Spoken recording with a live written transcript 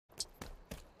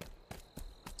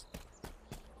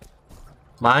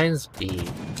Mine's B.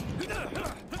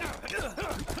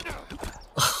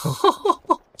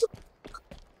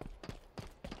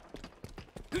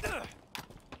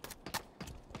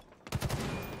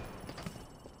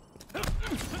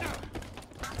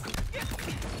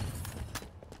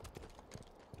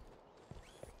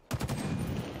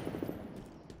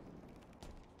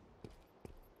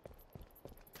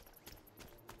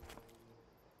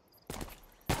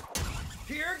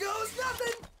 Here goes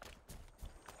nothing.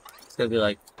 It's gonna be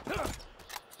like,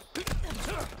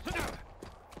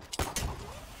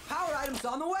 Power items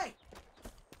on the way.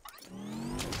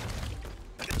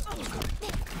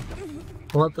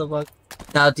 what the fuck?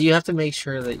 Now, do you have to make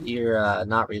sure that you're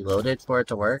not reloaded for it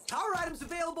to work? Power items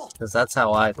available. Because that's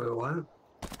how I. Wait, what?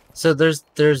 So there's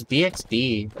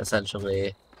BXB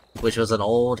essentially, which was an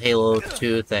old Halo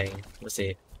 2 thing. Let's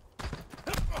see.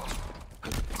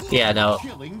 Yeah, no,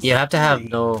 you have to have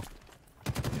no.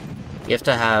 You have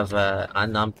to have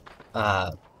an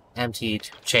empty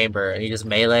chamber, and you just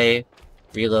melee,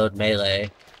 reload,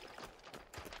 melee.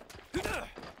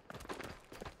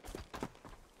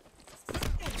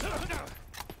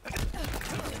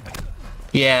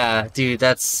 Yeah, dude,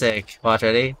 that's sick. Watch,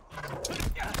 ready?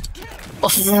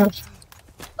 What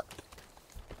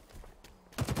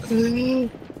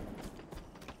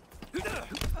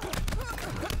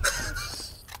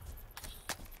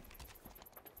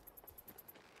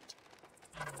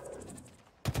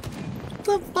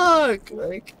the fuck?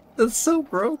 Like, that's so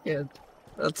broken.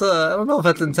 That's I don't know if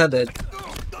that's intended.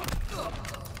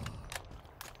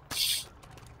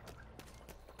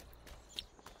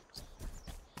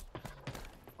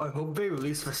 I hope they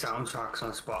release the soundtracks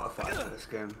on Spotify for this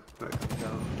game.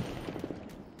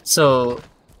 So,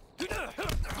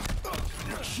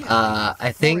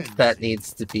 I think that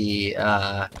needs to be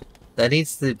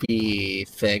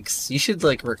fixed. You should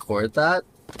like record that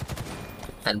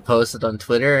and post it on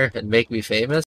Twitter and make me famous.